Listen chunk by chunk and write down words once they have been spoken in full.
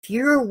If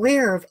you're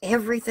aware of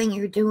everything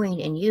you're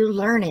doing and you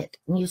learn it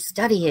and you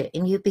study it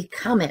and you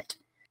become it,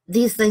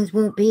 these things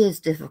won't be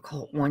as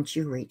difficult once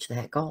you reach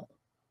that goal.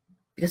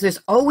 Because there's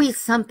always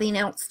something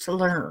else to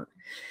learn.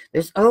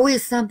 There's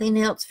always something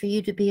else for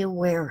you to be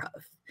aware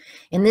of.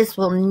 And this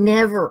will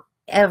never,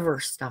 ever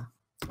stop.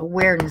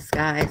 Awareness,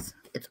 guys.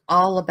 It's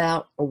all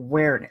about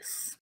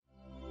awareness.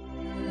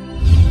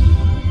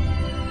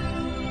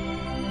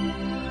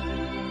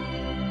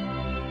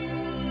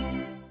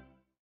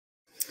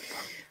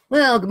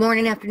 Well, good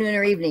morning, afternoon,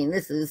 or evening.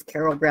 This is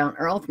Carol Brown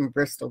Earl from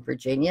Bristol,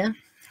 Virginia.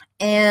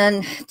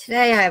 And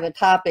today I have a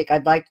topic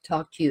I'd like to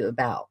talk to you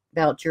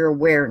about your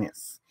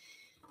awareness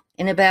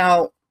and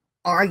about,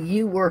 are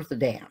you worth a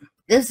damn?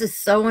 This is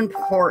so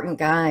important,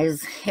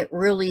 guys. It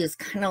really is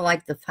kind of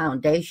like the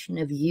foundation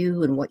of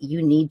you and what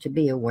you need to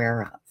be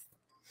aware of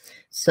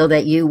so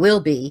that you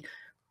will be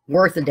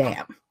worth a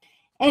damn.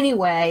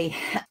 Anyway,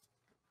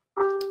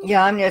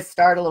 yeah, I'm going to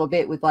start a little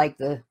bit with like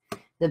the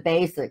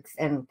basics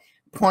and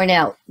point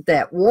out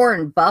that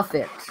Warren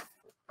Buffett,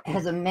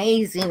 as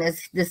amazing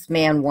as this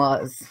man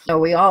was, so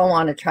we all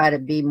want to try to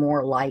be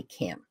more like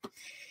him.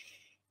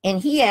 And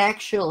he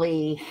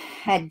actually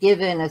had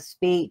given a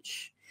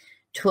speech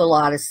to a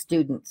lot of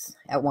students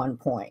at one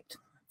point.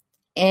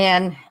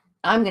 And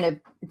I'm going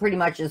to pretty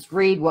much just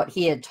read what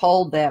he had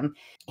told them.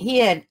 He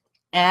had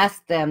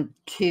asked them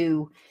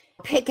to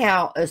pick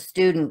out a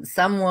student,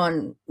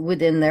 someone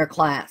within their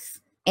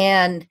class,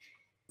 and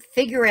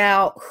figure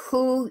out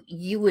who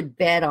you would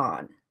bet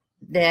on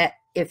that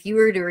if you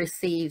were to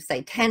receive,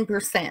 say,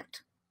 10%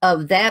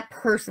 of that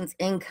person's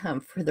income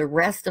for the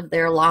rest of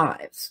their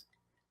lives,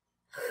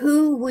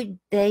 who would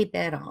they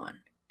bet on?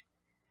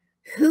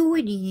 Who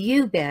would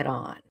you bet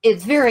on?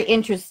 It's very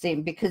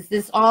interesting because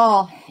this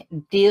all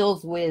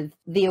deals with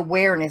the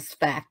awareness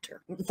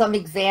factor. Some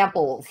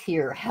examples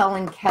here.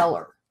 Helen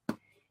Keller.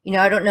 You know,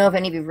 I don't know if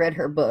any of you read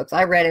her books.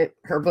 I read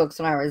her books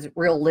when I was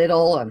real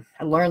little, and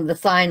I learned the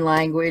sign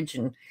language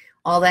and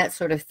all that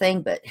sort of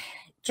thing. But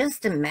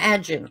just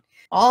imagine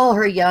all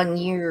her young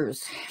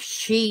years,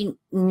 she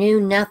knew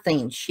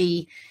nothing.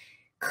 She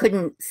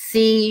couldn't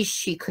see,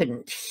 she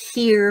couldn't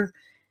hear,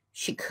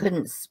 she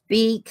couldn't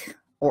speak,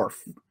 or,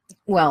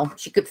 well,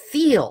 she could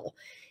feel.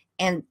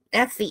 And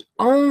that's the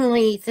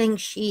only thing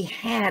she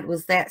had,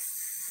 was that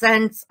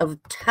sense of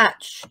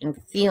touch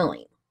and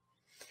feeling.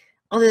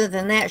 Other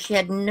than that, she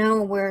had no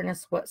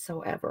awareness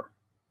whatsoever.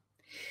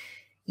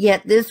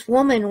 Yet this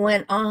woman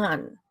went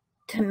on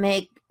to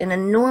make an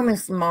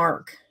enormous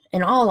mark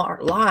in all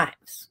our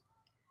lives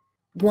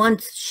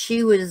once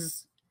she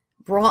was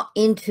brought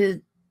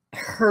into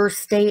her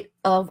state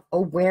of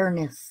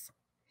awareness.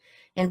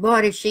 And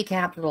boy, did she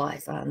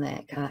capitalize on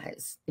that,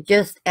 guys.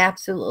 Just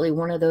absolutely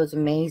one of those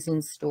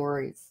amazing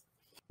stories.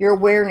 Your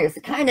awareness,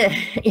 kind of,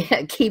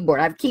 yeah,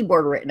 keyboard. I have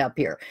keyboard written up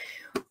here.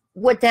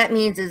 What that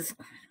means is,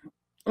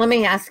 let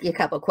me ask you a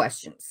couple of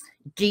questions.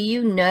 Do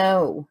you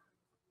know,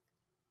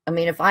 I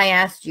mean, if I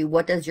asked you,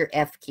 what does your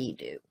F key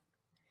do?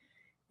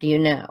 Do you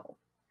know?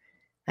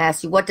 I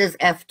asked you, what does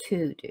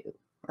F2 do?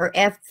 Or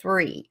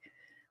F3?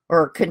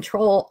 Or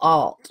Control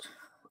Alt?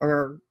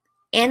 Or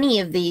any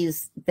of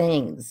these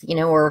things, you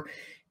know, or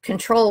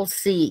Control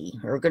C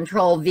or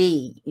Control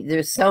V.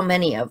 There's so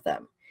many of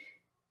them.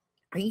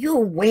 Are you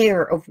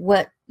aware of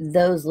what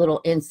those little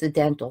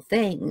incidental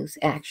things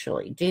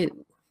actually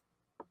do?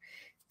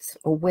 It's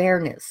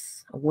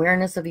awareness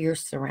of your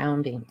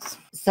surroundings.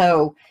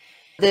 So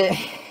the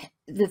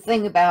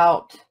thing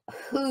about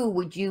who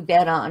would you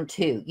bet on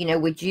too? You know,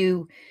 would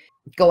you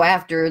go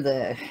after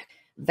the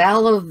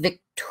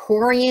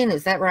valedictorian?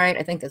 Is that right?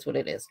 I think that's what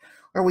it is.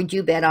 Or would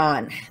you bet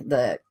on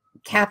the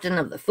captain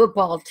of the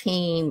football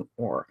team,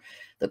 or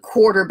the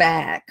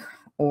quarterback,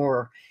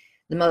 or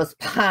the most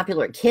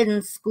popular kid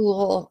in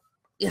school?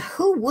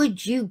 Who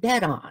would you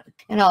bet on?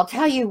 And I'll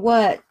tell you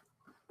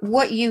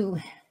what you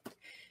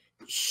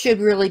should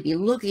really be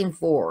looking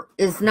for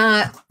is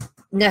not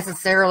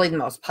necessarily the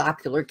most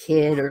popular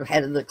kid or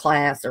head of the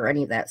class or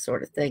any of that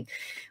sort of thing.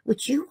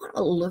 What you want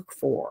to look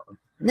for,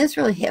 and this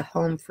really hit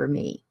home for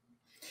me,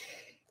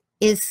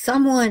 is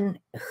someone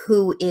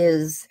who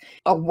is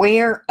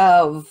aware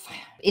of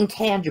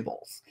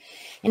intangibles.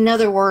 In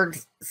other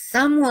words,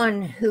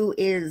 someone who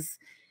is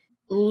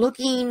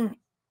looking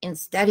and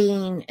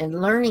studying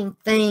and learning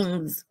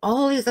things,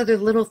 all these other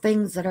little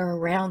things that are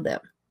around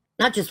them.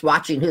 Not just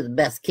watching who the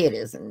best kid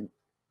is in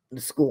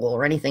the school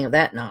or anything of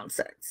that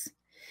nonsense.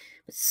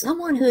 But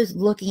someone who is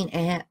looking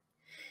at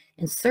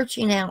and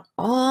searching out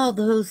all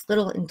those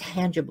little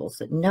intangibles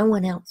that no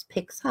one else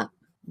picks up.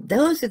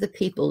 Those are the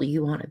people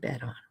you want to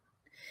bet on.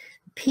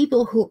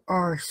 People who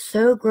are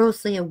so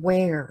grossly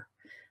aware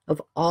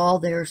of all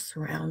their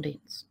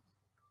surroundings.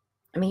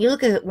 I mean, you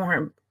look at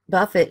Warren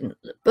Buffett and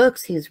the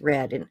books he's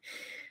read, and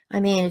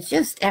I mean, it's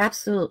just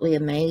absolutely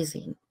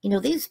amazing. You know,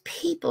 these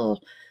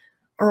people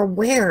are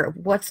aware of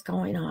what's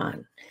going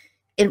on.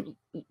 And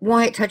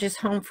why it touches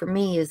home for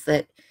me is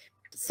that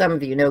some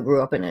of you know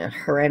grew up in a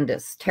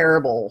horrendous,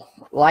 terrible,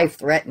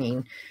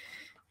 life-threatening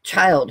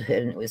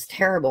childhood, and it was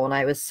terrible. And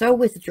I was so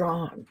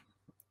withdrawn,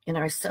 and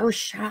I was so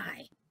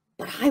shy.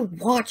 But I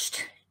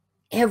watched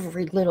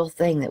every little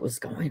thing that was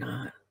going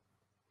on.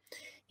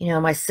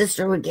 My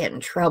sister would get in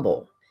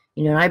trouble,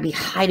 and I'd be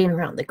hiding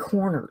around the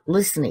corner,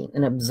 listening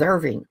and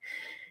observing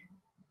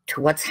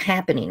to what's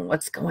happening,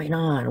 what's going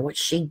on, what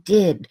she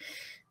did.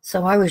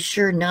 So I was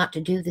sure not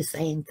to do the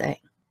same thing.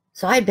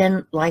 So I'd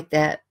been like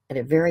that at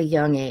a very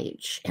young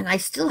age, and I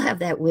still have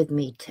that with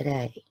me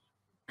today.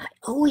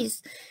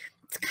 It's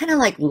kind of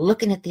like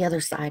looking at the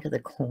other side of the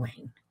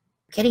coin,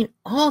 getting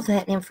all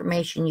that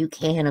information you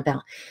can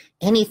about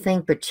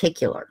anything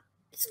particular.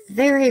 It's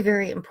very,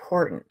 very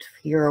important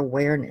for your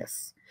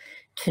awareness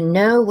to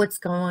know what's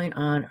going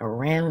on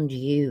around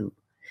you.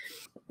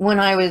 When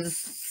I was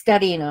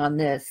studying on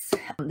this,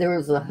 there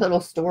was a little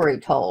story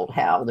told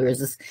how there was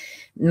this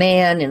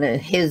man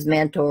and his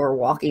mentor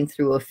walking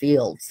through a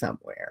field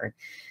somewhere.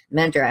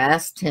 Mentor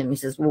asked him, he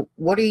says, well,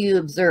 what do you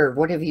observe?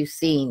 What have you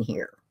seen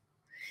here?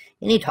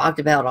 And he talked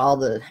about all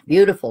the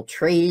beautiful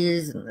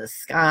trees and the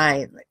sky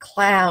and the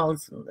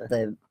clouds and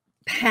the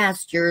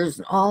pastures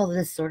and all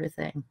this sort of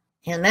thing.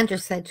 And the mentor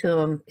said to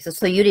him, he says,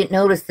 so you didn't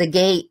notice the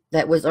gate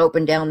that was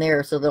open down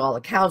there so that all the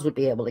cows would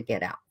be able to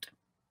get out?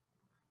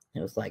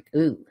 It was like,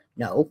 ooh,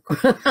 no.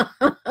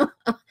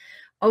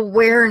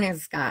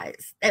 Awareness,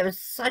 guys. That was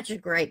such a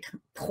great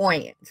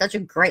point, such a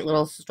great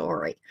little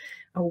story.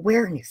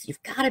 Awareness.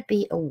 You've got to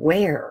be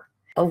aware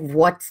of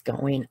what's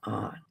going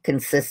on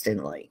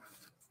consistently.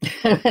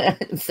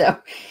 So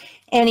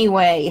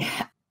anyway,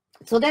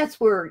 so that's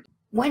where,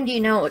 when do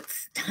you know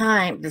it's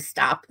time to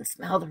stop and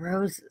smell the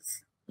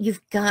roses?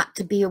 You've got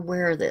to be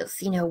aware of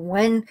this.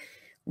 When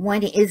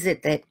is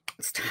it that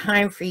it's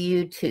time for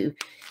you to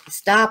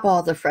stop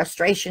all the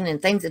frustration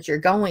and things that you're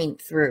going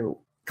through?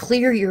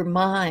 Clear your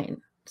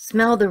mind,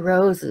 smell the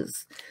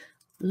roses,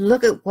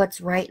 look at what's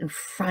right in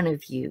front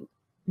of you,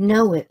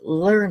 know it,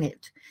 learn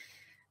it,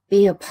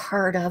 be a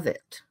part of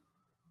it.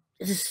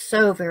 It is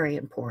so very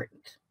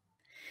important.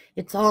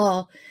 It's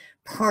all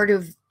part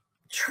of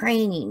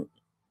training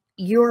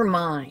your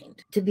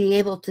mind to be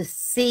able to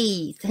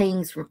see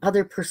things from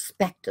other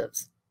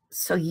perspectives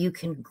so you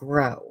can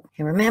grow.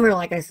 And remember,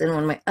 like I said in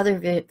one of my other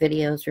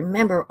videos,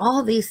 remember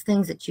all these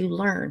things that you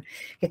learn.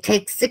 It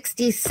takes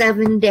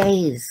 67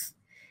 days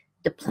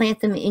to plant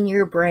them in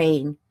your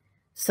brain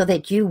so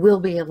that you will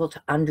be able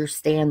to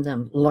understand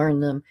them, learn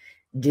them,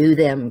 do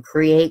them,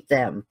 create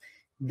them,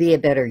 be a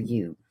better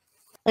you.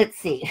 Let's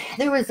see.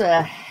 There was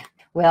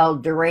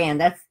Duran,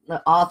 that's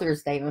the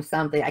author's name of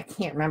something. I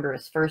can't remember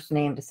his first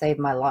name to save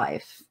my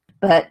life.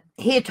 But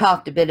he had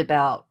talked a bit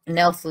about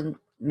Nelson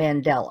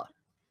Mandela.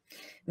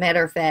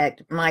 Matter of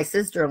fact, my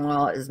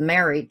sister-in-law is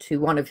married to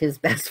one of his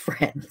best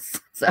friends.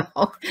 So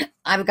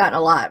I've gotten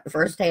a lot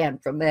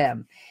firsthand from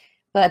them.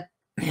 But,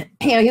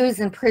 he was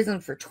in prison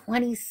for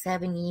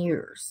 27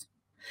 years.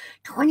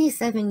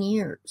 27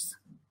 years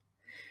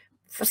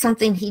for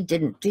something he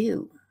didn't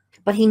do.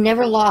 But he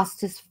never lost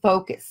his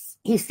focus.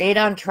 He stayed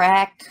on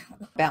track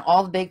about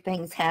all the big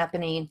things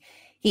happening.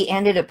 He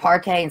ended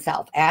apartheid in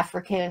South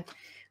Africa.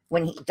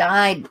 When he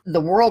died,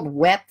 the world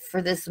wept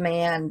for this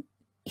man.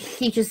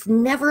 He just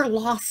never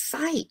lost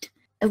sight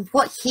of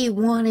what he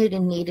wanted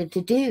and needed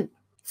to do.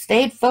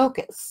 Stayed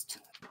focused.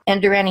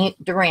 And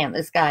Duran,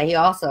 this guy, he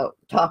also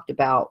talked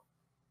about,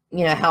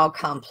 how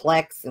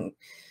complex and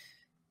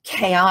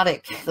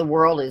chaotic the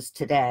world is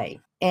today.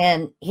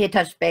 And he had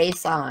touched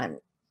base on,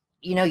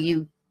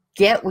 you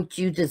get what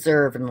you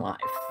deserve in life.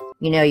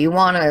 You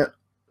want to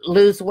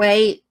lose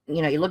weight,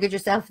 you look at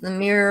yourself in the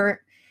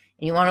mirror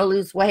and you want to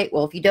lose weight.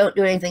 Well, if you don't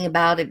do anything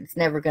about it, it's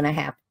never going to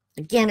happen.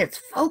 Again, it's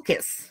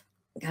focus,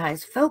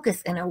 guys,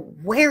 focus and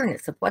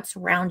awareness of what's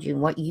around you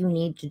and what you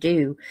need to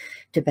do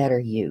to better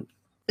you.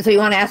 So you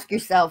want to ask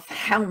yourself,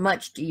 how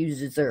much do you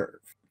deserve?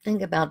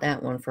 Think about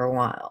that one for a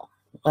while.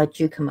 Let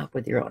you come up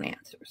with your own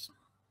answers.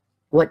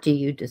 What do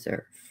you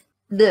deserve?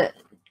 The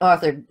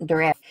author,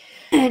 Duran,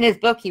 in his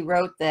book, he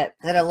wrote that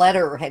a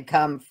letter had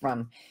come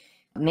from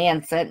a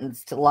man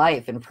sentenced to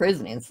life in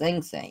prison in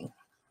Sing Sing.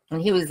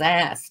 And he was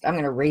asked, I'm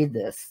going to read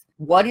this,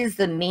 what is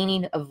the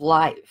meaning of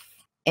life?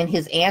 And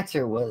his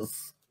answer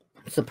was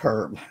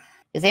superb.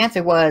 His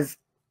answer was,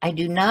 I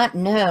do not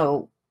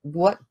know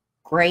what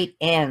great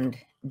end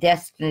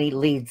destiny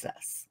leads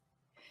us,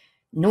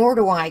 nor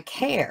do I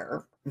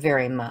care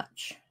very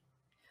much.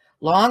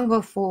 Long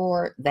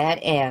before that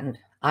end,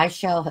 I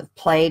shall have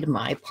played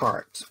my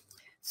part,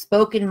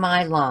 spoken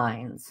my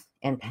lines,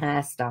 and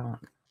passed on.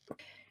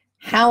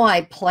 How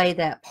I play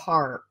that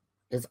part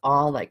is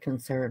all that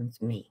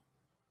concerns me.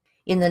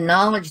 In the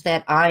knowledge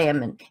that I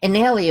am an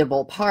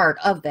inalienable part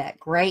of that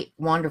great,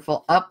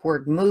 wonderful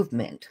upward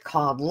movement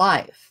called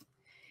life,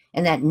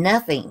 and that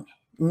nothing,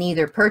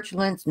 neither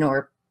petulance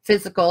nor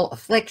physical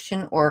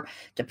affliction or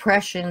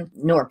depression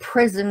nor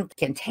prison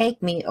can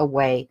take me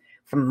away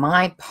from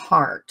my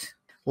part,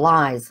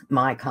 lies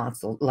my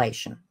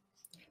consolation,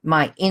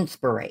 my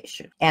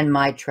inspiration, and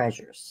my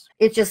treasures.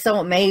 It's just so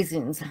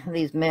amazing, some of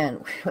these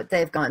men, what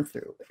they've gone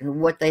through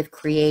and what they've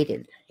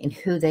created and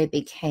who they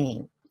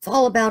became. It's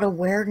all about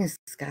awareness,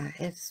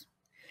 guys.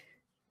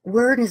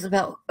 Awareness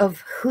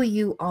of who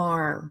you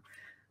are,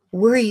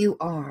 where you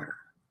are,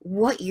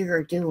 what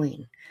you're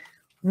doing.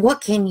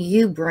 What can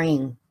you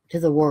bring to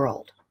the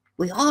world?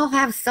 We all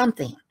have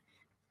something.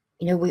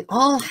 We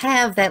all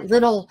have that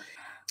little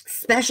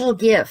special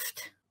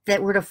gift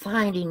that we're to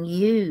find and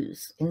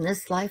use in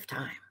this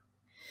lifetime.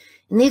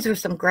 And these are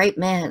some great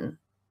men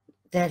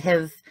that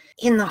have,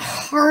 in the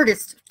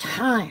hardest of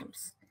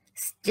times,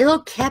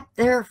 still kept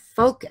their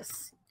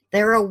focus,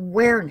 their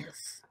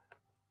awareness,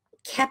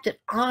 kept it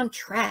on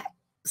track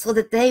so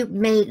that they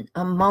made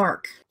a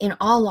mark in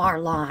all our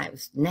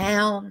lives,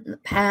 now, in the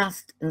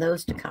past, and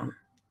those to come.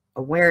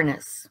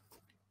 Awareness.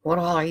 What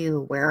all are you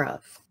aware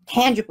of?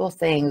 Tangible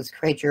things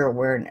create your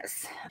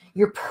awareness.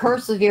 Your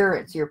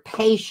perseverance, your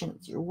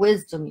patience, your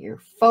wisdom, your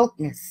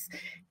focus.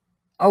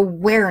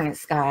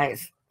 Awareness,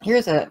 guys.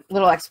 Here's a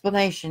little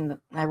explanation that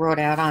I wrote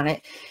out on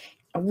it.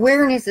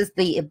 Awareness is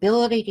the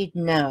ability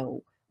to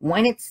know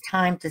when it's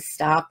time to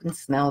stop and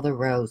smell the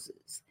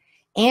roses,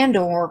 and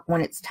or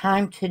when it's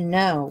time to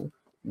know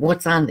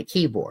what's on the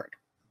keyboard,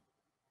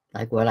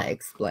 like what I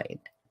explained.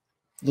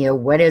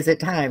 When is it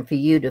time for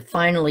you to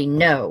finally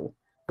know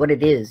what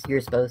it is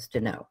you're supposed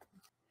to know?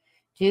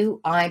 Do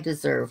I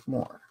deserve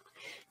more?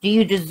 Do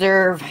you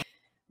deserve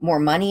more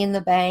money in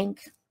the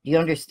bank? Do you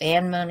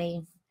understand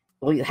money?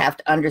 Well, you have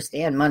to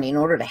understand money in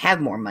order to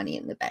have more money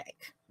in the bank.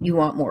 You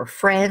want more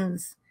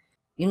friends?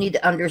 You need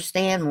to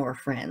understand more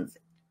friends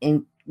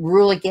and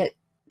really get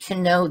to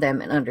know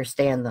them and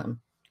understand them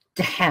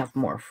to have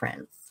more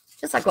friends.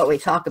 Just like what we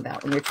talk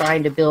about when you're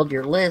trying to build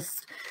your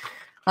list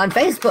on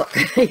Facebook.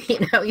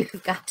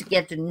 You've got to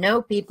get to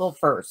know people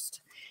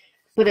first.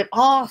 But it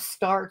all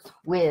starts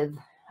with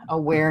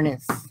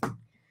awareness.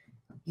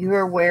 Your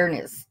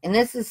awareness. And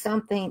this is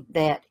something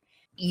that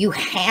you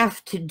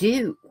have to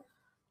do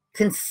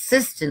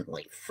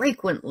consistently,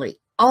 frequently,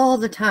 all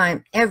the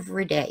time,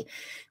 every day.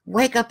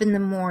 Wake up in the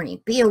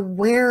morning. Be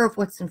aware of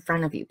what's in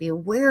front of you. Be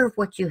aware of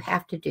what you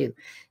have to do.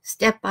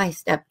 Step by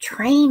step.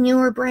 Train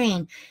your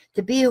brain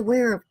to be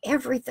aware of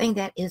everything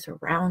that is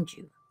around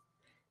you.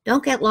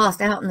 Don't get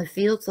lost out in the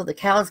field so the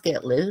cows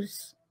get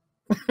loose.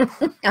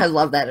 I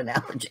love that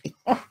analogy.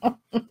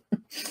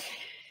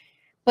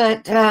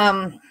 But,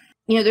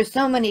 there's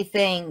so many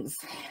things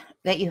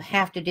that you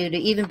have to do to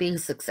even be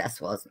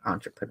successful as an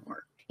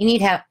entrepreneur. You need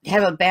to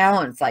have a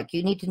balance. Like,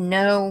 you need to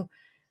know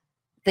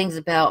things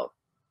about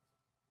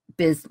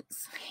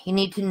business. You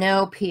need to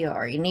know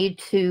PR. You need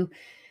to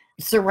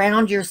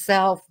surround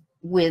yourself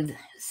with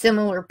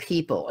similar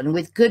people and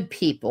with good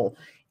people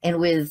and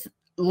with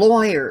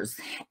lawyers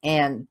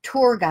and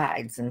tour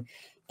guides and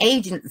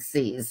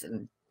agencies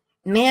and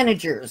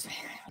managers,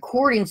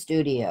 recording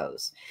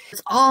studios.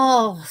 It's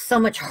all so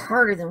much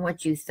harder than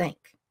what you think,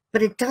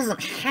 but it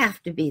doesn't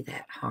have to be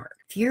that hard.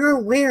 If you're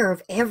aware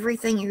of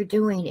everything you're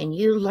doing and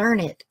you learn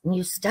it and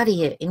you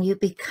study it and you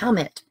become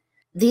it,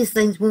 these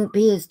things won't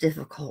be as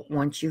difficult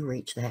once you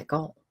reach that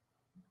goal,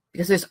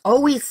 because there's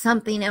always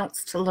something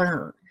else to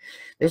learn.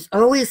 There's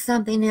always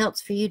something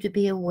else for you to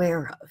be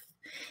aware of.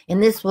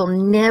 And this will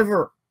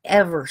never,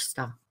 ever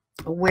stop.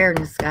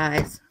 Awareness,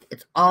 guys.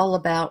 It's all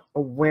about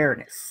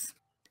awareness.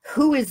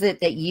 Who is it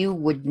that you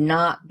would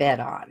not bet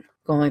on?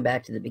 Going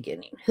back to the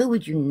beginning, who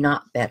would you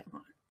not bet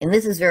on? And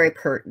this is very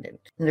pertinent.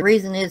 And the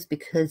reason is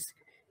because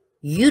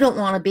you don't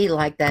want to be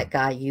like that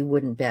guy you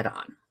wouldn't bet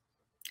on.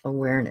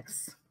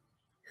 Awareness.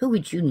 Who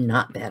would you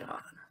not bet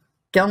on?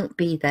 Don't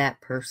be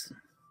that person.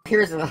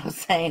 Here's what I was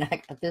saying.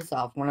 I got this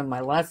off one of my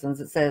lessons.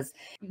 It says,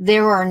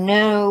 there are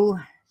no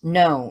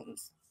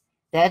knowns.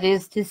 That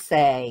is to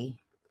say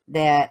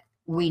that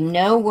we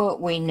know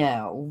what we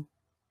know.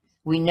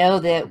 We know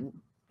that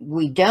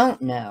we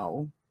don't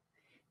know.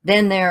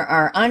 Then there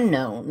are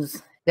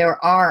unknowns. There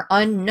are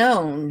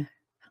unknown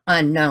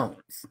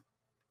unknowns.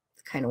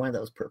 It's kind of one of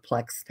those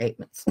perplexed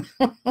statements.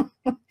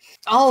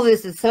 All of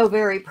this is so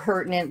very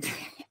pertinent,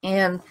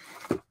 and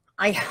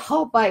I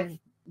hope I've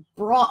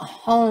brought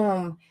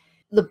home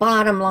the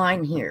bottom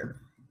line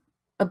here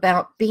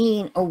about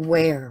being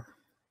aware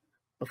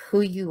of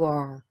who you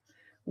are,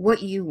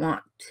 what you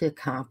want to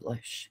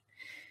accomplish,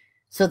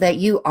 so that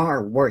you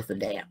are worth a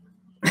damn.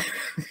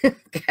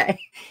 Okay,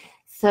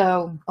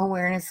 so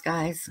awareness,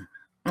 guys.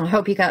 I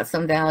hope you got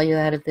some value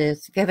out of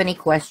this. If you have any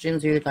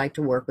questions or you'd like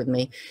to work with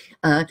me,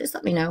 just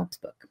let me know.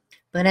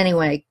 But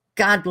anyway,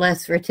 God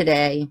bless for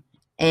today,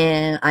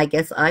 and I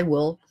guess I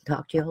will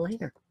talk to you all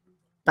later.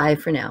 Bye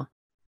for now.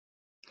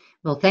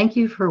 Well, thank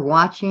you for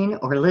watching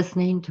or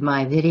listening to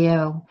my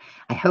video.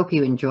 I hope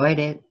you enjoyed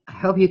it. I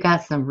hope you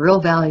got some real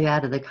value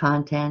out of the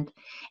content,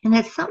 and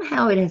that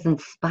somehow it has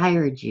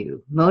inspired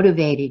you,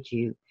 motivated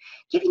you,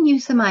 giving you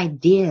some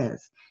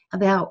ideas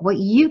about what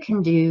you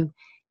can do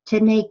to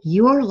make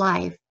your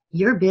life,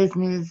 your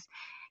business,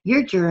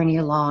 your journey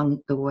along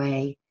the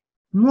way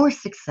more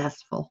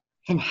successful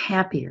and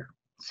happier,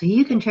 so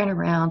you can turn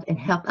around and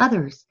help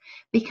others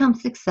become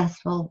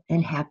successful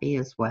and happy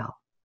as well.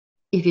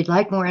 If you'd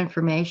like more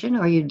information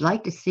or you'd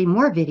like to see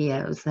more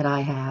videos that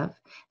I have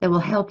that will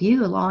help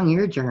you along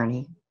your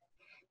journey,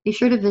 be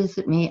sure to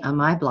visit me on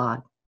my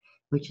blog,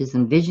 which is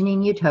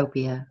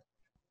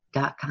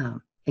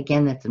envisioningutopia.com.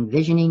 Again, that's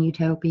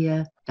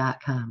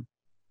envisioningutopia.com.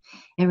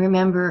 And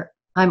remember,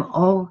 I'm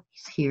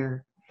always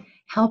here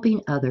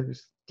helping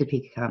others to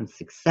become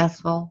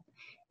successful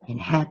and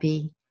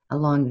happy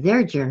along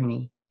their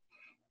journey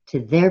to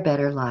their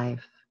better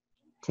life,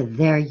 to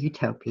their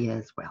utopia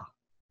as well.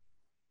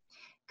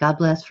 God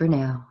bless for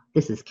now.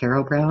 This is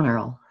Carol Brown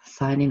Earl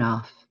signing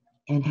off,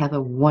 and have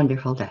a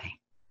wonderful day.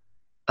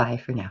 Bye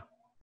for now.